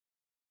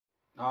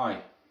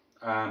Hi.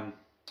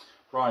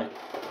 Right,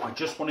 I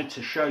just wanted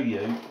to show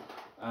you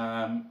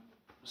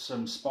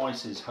some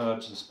spices,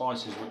 herbs and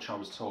spices which I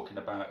was talking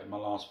about in my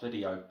last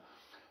video.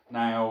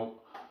 Now,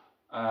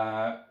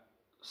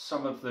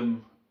 some of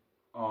them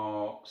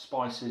are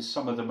spices,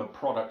 some of them are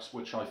products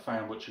which I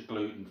found which are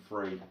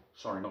gluten-free,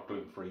 sorry, not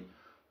gluten-free,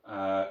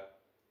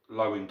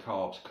 low in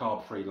carbs,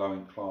 carb-free, low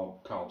in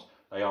carbs.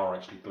 They are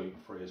actually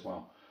gluten-free as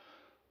well.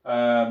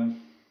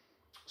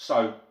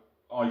 So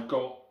I've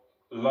got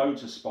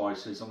loads of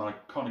spices, and I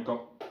kind of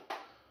got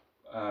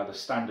the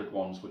standard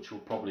ones which you'll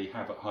probably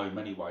have at home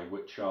anyway,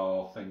 which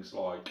are things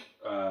like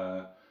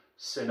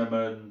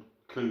cinnamon,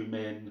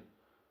 cumin,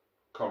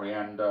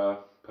 coriander,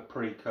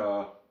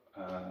 paprika,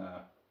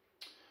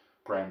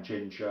 ground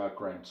ginger,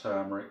 ground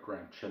turmeric,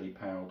 ground chili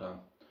powder.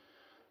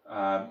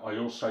 I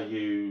also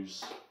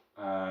use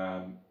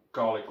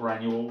garlic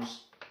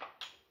granules,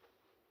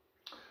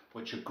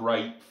 which are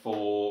great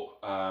for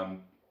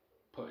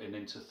putting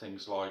into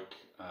things like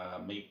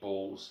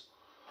meatballs,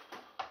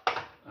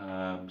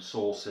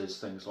 sauces,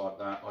 things like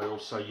that. I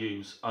also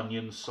use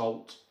onion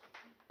salt,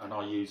 and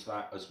I use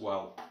that as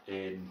well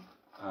in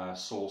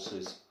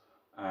sauces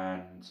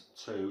and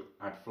to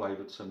add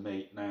flavour to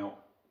meat. Now,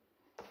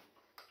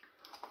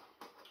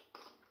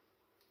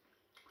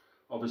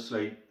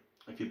 obviously,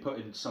 if you put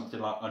in something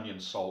like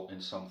onion salt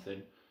in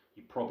something,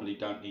 you probably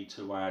don't need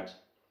to add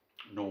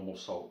normal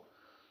salt.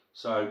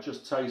 So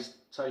just taste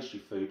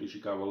your food as you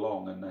go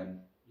along, and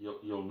then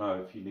you'll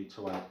know if you need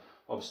to add.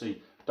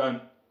 Obviously,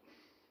 don't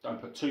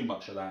put too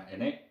much of that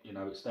in it. You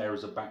know, it's there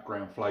as a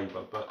background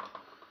flavour, but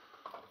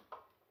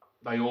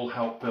they all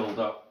help build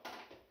up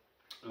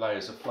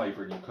layers of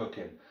flavour in your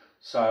cooking.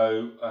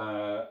 So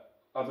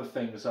other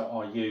things that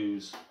I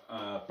use: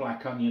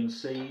 black onion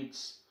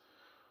seeds,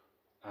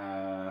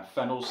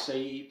 fennel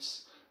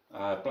seeds.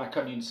 Black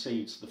onion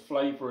seeds, the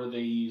flavour of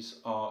these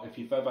are, if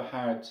you've ever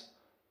had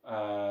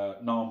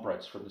naan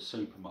breads from the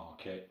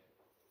supermarket,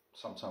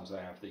 sometimes they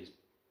have these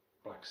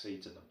black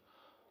seeds in them.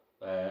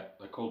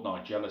 They're called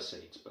nigella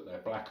seeds, but they're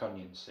black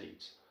onion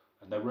seeds,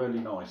 and they're really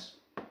nice.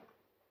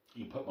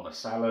 You put them on a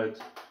salad,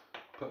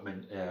 put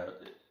them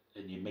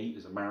in your meat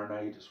as a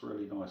marinade. It's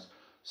really nice.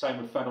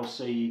 Same with fennel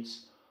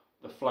seeds.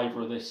 The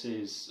flavour of this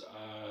is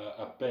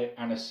a bit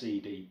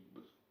aniseedy.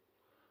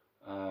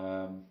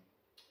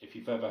 If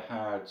you've ever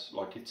had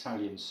like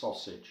Italian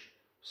sausage,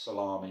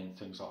 salami and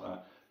things like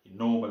that, you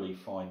normally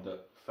find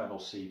that fennel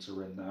seeds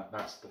are in that.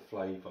 That's the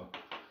flavour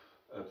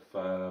of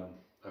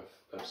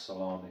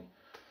salami.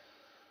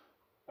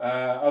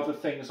 Other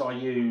things I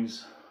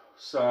use,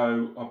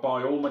 so I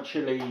buy all my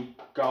chili,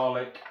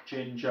 garlic,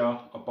 ginger.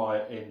 I buy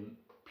it in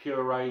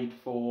pureed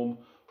form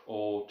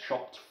or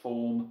chopped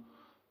form,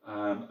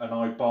 and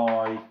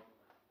I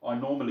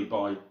normally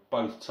buy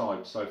both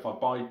types. So if I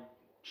buy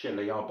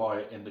chili, I buy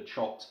it in the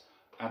chopped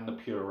and the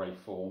puree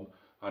form,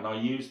 and I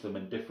use them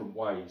in different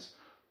ways.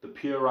 The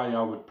puree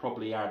I would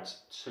probably add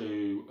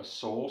to a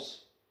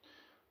sauce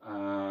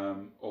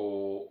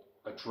or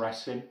a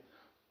dressing,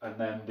 and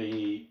then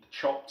the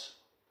chopped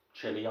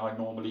chili I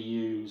normally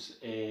use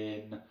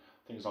in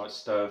things like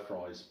stir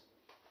fries.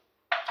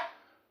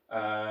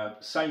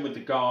 Same with the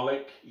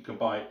garlic, you can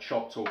buy it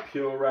chopped or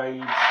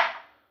pureed.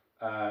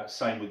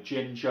 Same with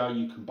ginger,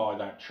 you can buy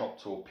that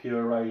chopped or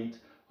pureed.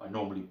 I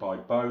normally buy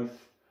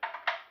both.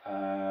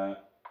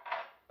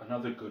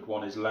 Another good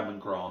one is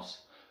lemongrass.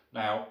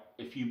 Now,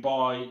 if you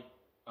buy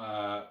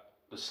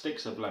the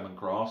sticks of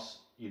lemongrass,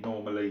 you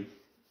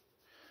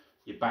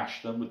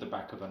bash them with the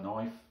back of a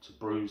knife to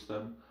bruise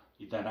them.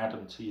 You then add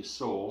them to your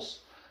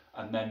sauce,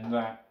 and then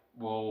that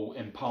will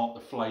impart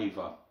the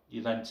flavour.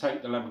 You then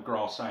take the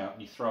lemongrass out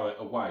and you throw it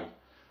away.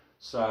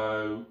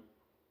 So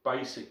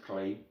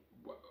basically,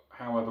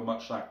 however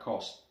much that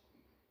costs,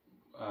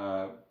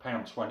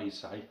 £1.20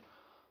 say,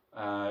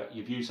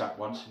 you've used that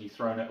once and you've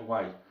thrown it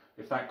away.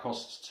 If that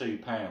costs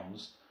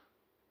 £2,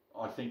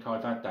 I think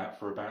I've had that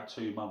for about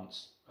 2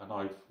 months, and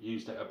I've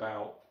used it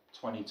about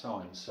 20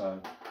 times,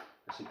 so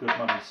it's a good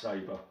money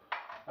saver.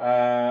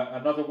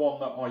 Another one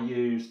that I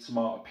use,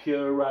 tomato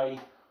puree,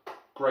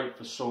 great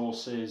for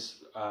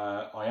sauces.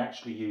 I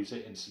actually use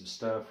it in some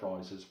stir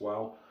fries as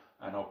well,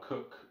 and I'll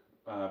cook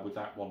with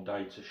that one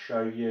day to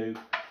show you.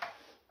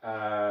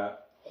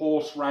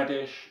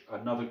 Horseradish,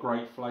 another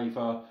great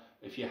flavour.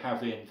 If you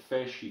have it in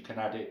fish, you can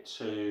add it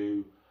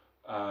to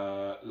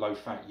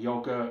low-fat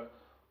yogurt.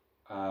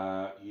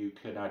 You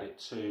can add it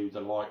to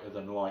the lighter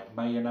than light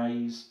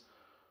mayonnaise.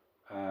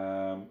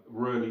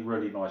 Really,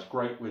 really nice.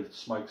 Great with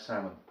smoked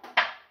salmon.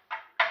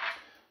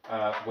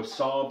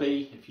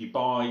 Wasabi. If you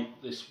buy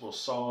this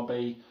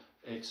wasabi,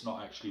 it's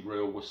not actually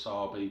real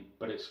wasabi,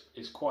 but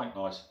it's quite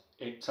nice.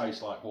 It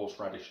tastes like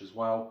horseradish as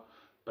well,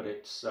 but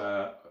it's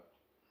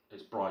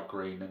bright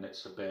green, and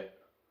it's a bit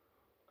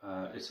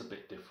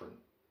different,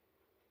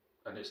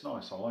 and it's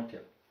nice. I like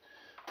it.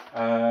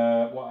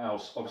 What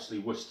else? Obviously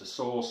Worcester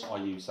sauce. I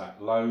use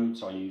that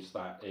loads. I use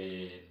that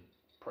in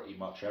pretty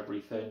much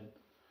everything.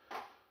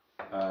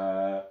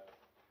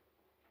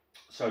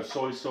 So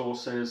soy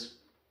sauces.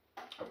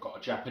 I've got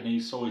a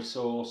Japanese soy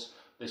sauce.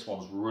 This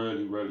one's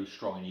really, really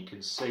strong, and you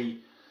can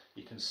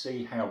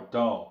see how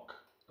dark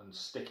and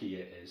sticky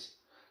it is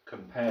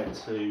compared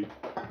to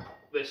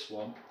this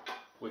one,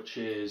 which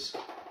is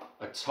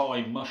a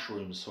Thai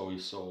mushroom soy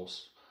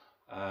sauce.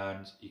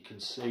 And you can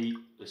see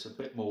it's a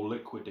bit more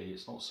liquidy,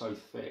 it's not so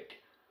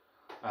thick.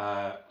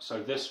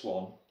 So this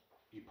one,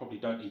 you probably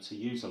don't need to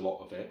use a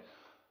lot of it.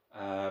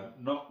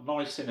 Not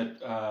nice in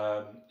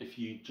a if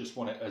you just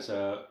want it as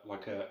a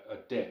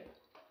dip.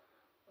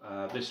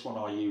 This one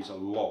I use a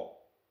lot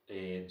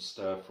in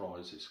stir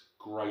fries. It's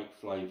great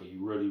flavour.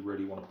 You really,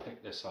 really want to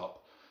pick this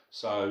up.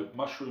 So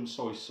mushroom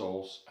soy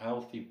sauce,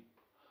 healthy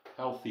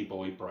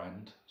boy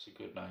brand. It's a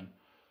good name.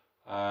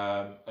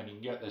 And you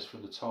can get this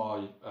from the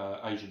Thai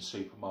Asian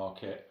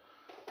supermarket.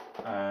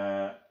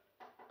 And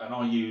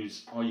I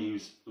use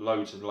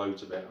loads and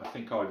loads of it. I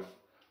think I've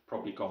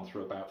probably gone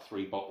through about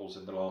 3 bottles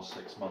in the last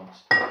 6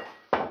 months.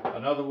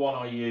 Another one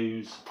I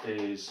use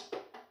is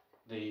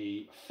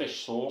the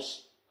fish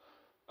sauce.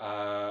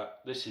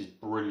 This is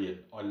brilliant.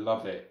 I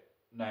love it.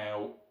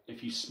 Now,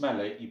 if you smell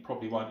it, you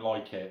probably won't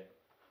like it,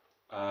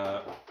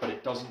 but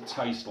it doesn't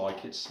taste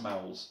like it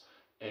smells.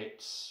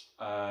 It's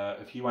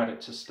if you add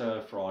it to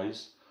stir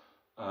fries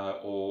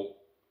or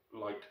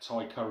like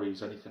Thai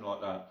curries, anything like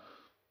that,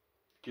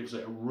 gives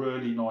it a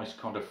really nice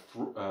kind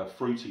of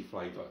fruity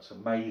flavour. It's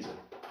amazing.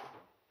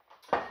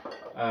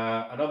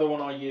 Another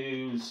one I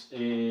use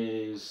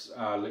is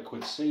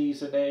liquid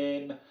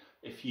seasoning.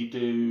 If you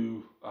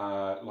do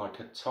like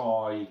a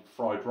Thai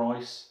fried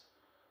rice,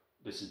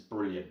 this is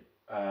brilliant.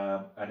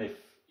 And if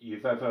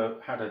you've ever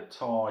had a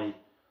Thai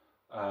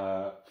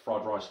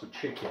fried rice with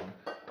chicken,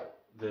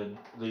 then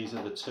these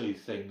are the 2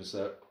 things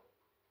that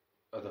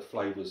are the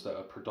flavours that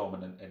are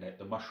predominant in it: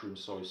 the mushroom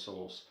soy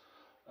sauce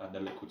and the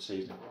liquid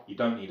seasoning. You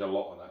don't need a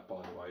lot of that,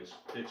 by the way.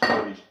 It's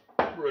really,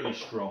 really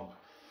strong.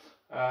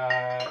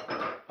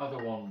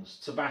 Other ones,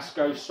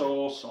 Tabasco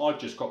sauce. I've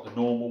just got the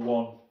normal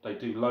one. They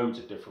do loads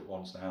of different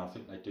ones now. I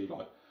think they do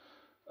like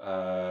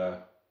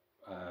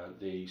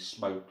the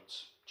smoked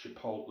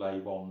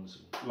chipotle ones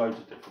and loads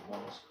of different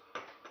ones.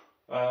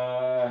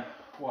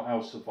 What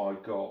else have I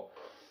got?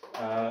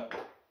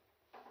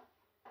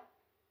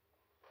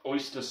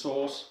 Oyster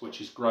sauce,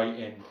 which is great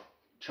in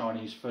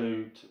Chinese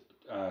food,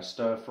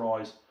 stir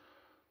fries.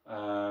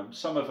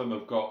 Some of them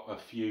have got a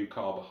few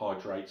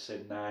carbohydrates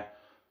in there,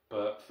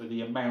 but for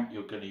the amount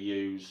you're going to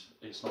use,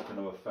 it's not going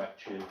to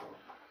affect you.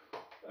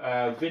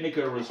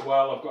 Vinegar as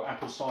well. I've got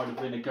apple cider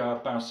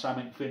vinegar,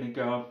 balsamic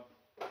vinegar.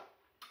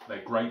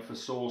 They're great for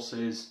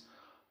sauces.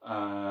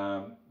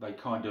 They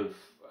kind of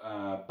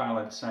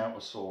balance out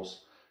a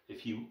sauce.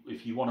 If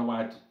you want to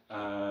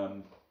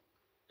add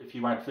if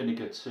you add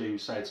vinegar to,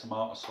 say, a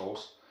tomato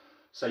sauce,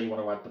 say you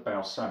want to add the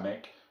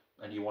balsamic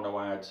and you want to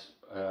add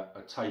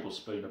a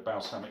tablespoon of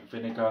balsamic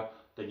vinegar,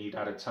 then you'd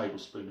add a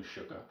tablespoon of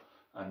sugar,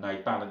 and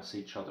they balance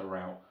each other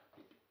out.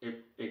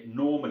 It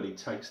normally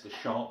takes the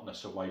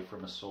sharpness away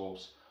from a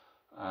sauce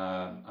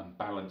and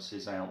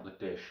balances out the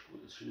dish,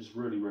 which is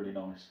really, really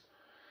nice.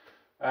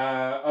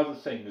 Other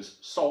things,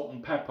 salt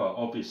and pepper,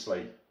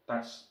 obviously,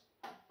 that's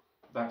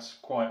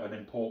quite an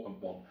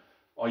important one.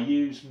 I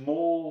use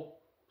more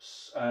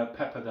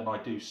pepper than I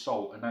do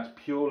salt, and that's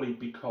purely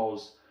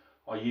because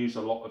I use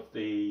a lot of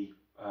the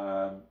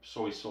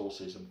soy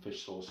sauces and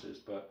fish sauces.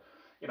 But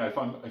you know,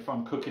 if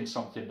I'm cooking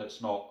something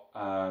that's not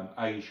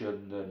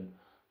Asian, then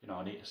you know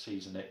I need to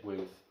season it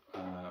with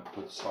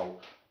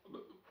salt.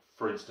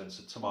 For instance,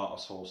 a tomato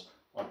sauce,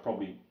 I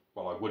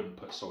wouldn't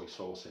put soy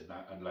sauce in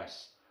that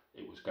unless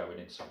it was going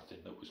in something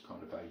that was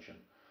kind of Asian.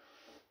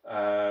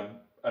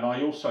 And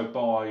I also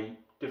buy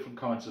different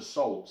kinds of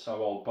salt.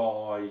 So I'll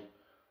buy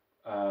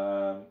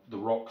the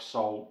rock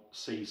salt,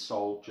 sea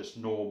salt, just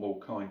normal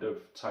kind of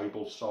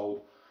table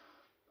salt,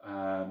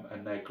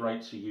 and they're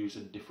great to use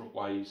in different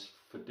ways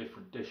for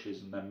different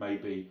dishes. And then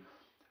maybe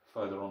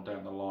further on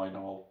down the line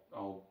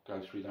I'll go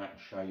through that and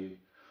show you.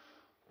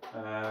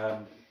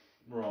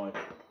 Right,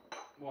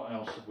 what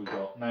else have we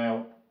got?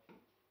 Now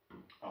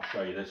I'll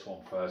show you this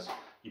one first.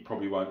 You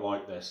probably won't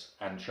like this,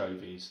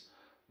 anchovies.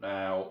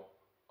 Now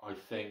I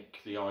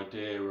think the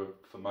idea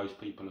for most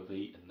people of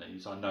eating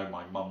these, I know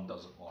my mum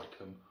doesn't like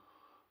them,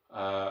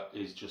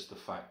 is just the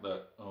fact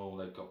that, oh,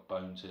 they've got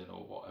bones in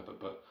or whatever.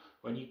 But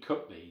when you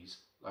cook these,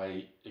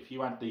 if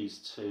you add these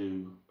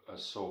to a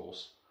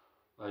sauce,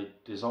 they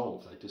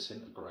dissolve, they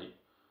disintegrate,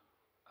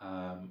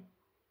 and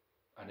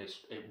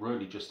it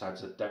really just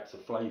adds a depth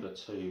of flavour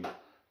to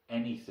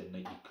anything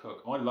that you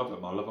cook. I love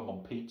them. I love them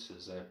on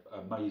pizzas. They're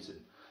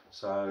amazing.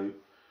 So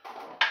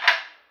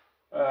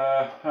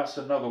that's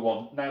another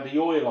one. Now the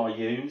oil I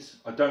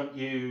use, I don't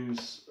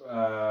use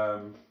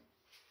the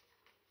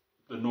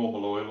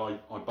normal oil.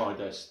 I buy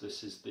this.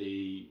 This is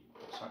the,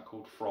 what's that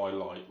called? Fry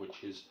Light,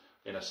 which is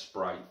in a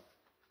spray.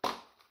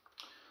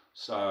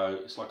 So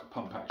it's like a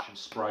pump action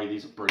spray.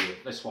 These are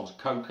brilliant. This one's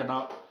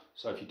coconut.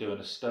 So if you're doing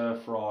a stir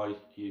fry,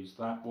 use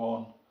that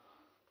one.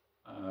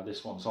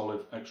 This one's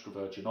extra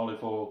virgin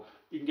olive oil.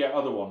 You can get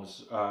other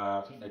ones.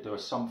 I think they do a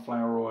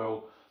sunflower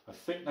oil. I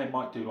think they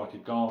might do like a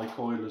garlic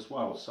oil as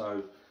well.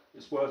 So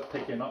it's worth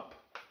picking up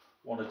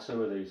one or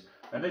two of these.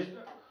 And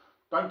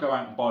don't go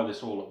out and buy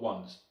this all at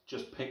once.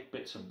 Just pick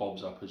bits and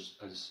bobs up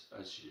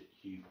as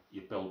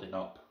you're building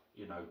up,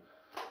 you know,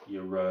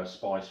 your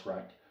spice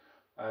rack.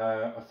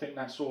 I think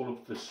that's all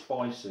of the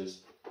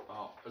spices.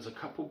 There's a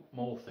couple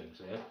more things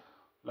here.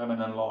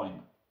 Lemon and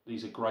lime.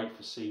 These are great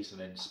for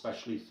seasoning,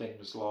 especially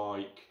things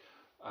like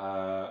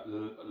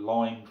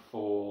lime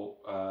for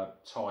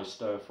Thai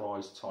stir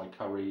fries, Thai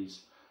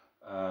curries,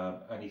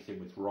 anything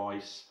with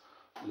rice.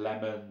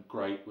 Lemon,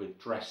 great with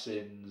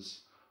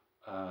dressings.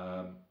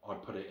 I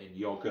put it in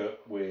yogurt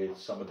with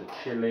some of the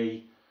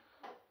chili,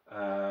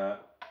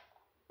 but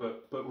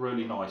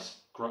really nice.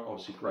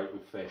 Obviously great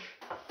with fish.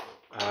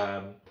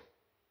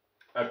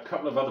 A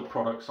couple of other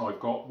products I've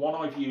got. One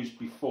I've used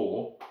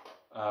before,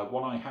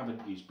 one I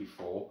haven't used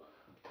before,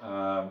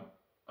 and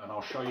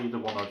I'll show you the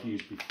one I've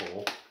used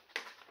before.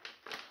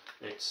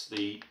 It's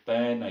the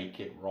Bare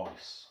Naked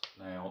rice.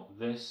 Now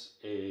this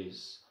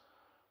is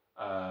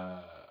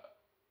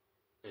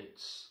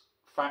it's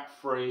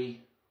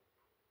fat-free.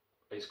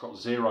 It's got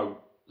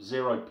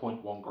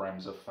 0.1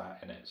 grams of fat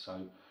in it,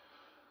 so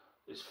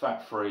it's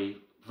fat-free,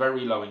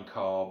 very low in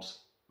carbs,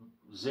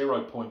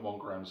 0.1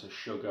 grams of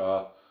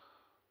sugar,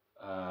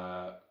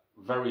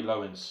 very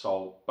low in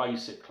salt.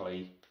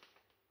 Basically,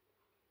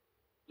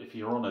 if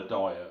you're on a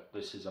diet,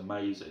 this is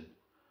amazing.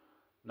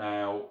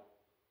 Now,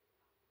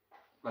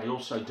 they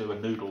also do a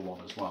noodle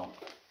one as well,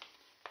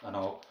 and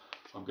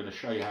I'm going to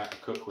show you how to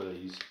cook with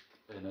these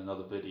in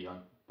another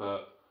video,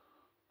 but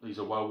these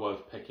are well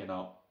worth picking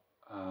up.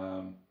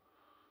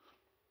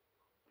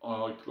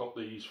 I got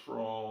these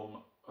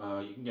from,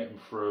 you can get them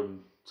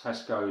from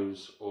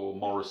Tesco's or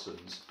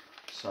Morrison's.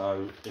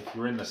 So if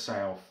you're in the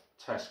south,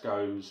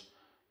 Tesco's.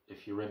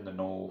 If you're in the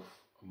north,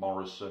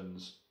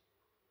 Morrison's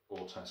or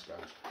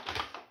Tesco's.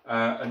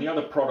 And the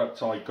other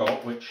product I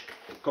got, which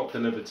got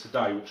delivered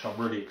today, which I'm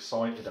really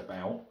excited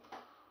about,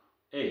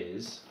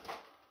 is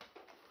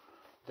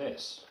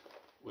this,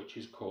 which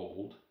is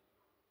called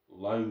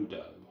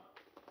Lodo.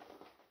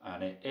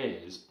 And it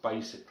is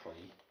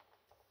basically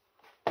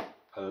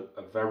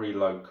a very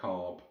low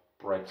carb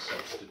bread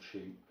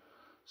substitute.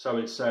 So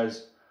it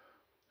says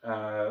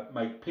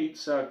make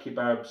pizza,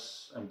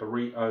 kebabs and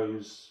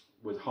burritos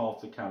with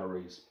half the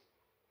calories.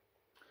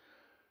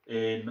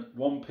 In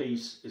one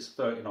piece is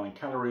 39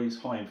 calories,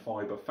 high in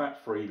fibre,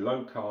 fat free,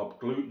 low carb,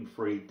 gluten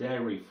free,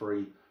 dairy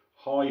free,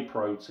 high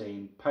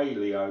protein,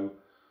 paleo,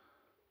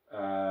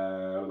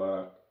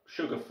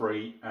 sugar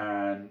free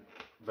and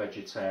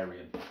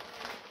vegetarian.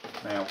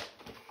 Now,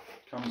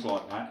 it comes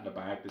like that in a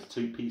bag. There's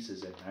 2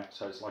 pieces in that,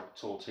 so it's like a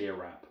tortilla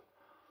wrap.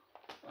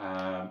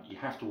 You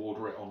have to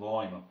order it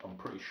online. I'm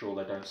pretty sure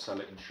they don't sell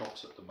it in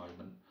shops at the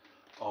moment.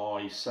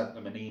 I sent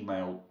them an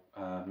email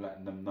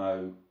letting them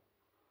know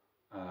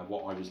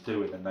what I was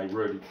doing, and they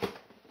really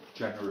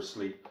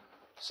generously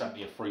sent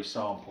me a free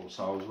sample,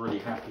 so I was really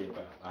happy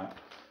about that.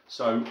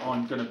 So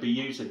I'm going to be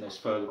using this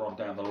further on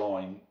down the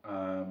line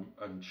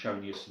and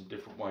showing you some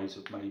different ways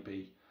of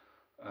maybe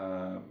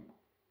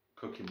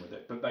cooking with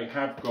it. But they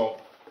have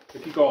got,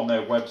 if you go on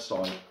their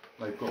website,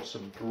 they've got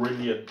some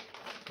brilliant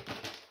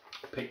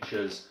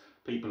pictures.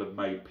 People have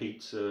made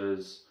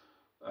pizzas,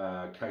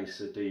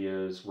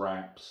 quesadillas,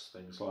 wraps,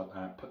 things like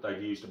that, but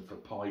they've used them for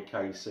pie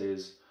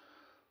cases.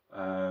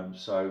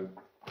 So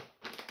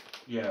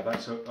yeah,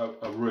 that's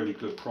a really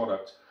good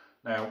product.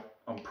 Now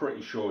I'm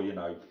pretty sure, you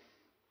know,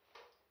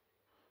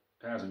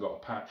 it hasn't got a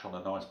patch on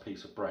a nice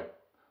piece of bread,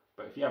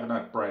 but if you haven't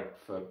had bread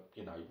for,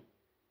 you know,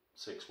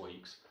 6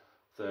 weeks,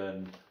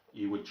 then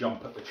you would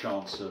jump at the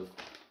chance of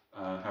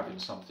having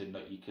something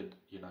that you could,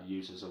 you know,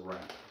 use as a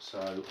wrap. So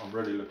I'm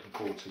really looking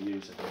forward to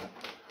using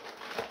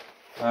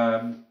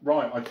that.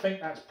 Right, I think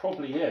that's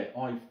probably it.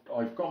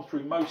 I've gone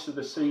through most of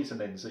the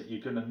seasonings that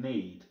you're going to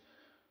need.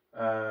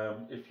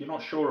 If you're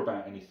not sure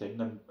about anything,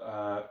 then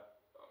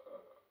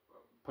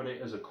put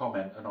it as a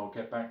comment and I'll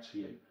get back to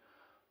you.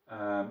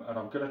 And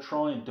I'm going to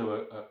try and do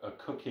a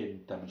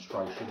cooking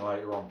demonstration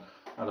later on.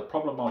 Now the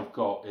problem I've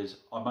got is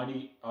I've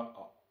only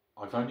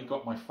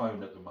got my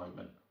phone at the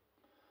moment,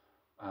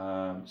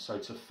 so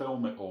to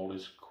film it all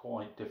is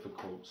quite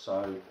difficult.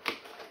 So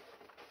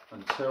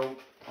until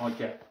I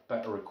get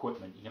better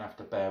equipment, you're going to have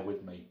to bear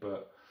with me.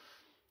 But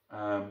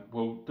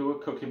we'll do a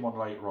cooking one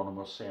later on and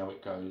we'll see how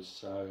it goes.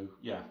 So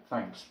yeah,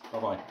 thanks. Bye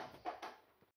bye.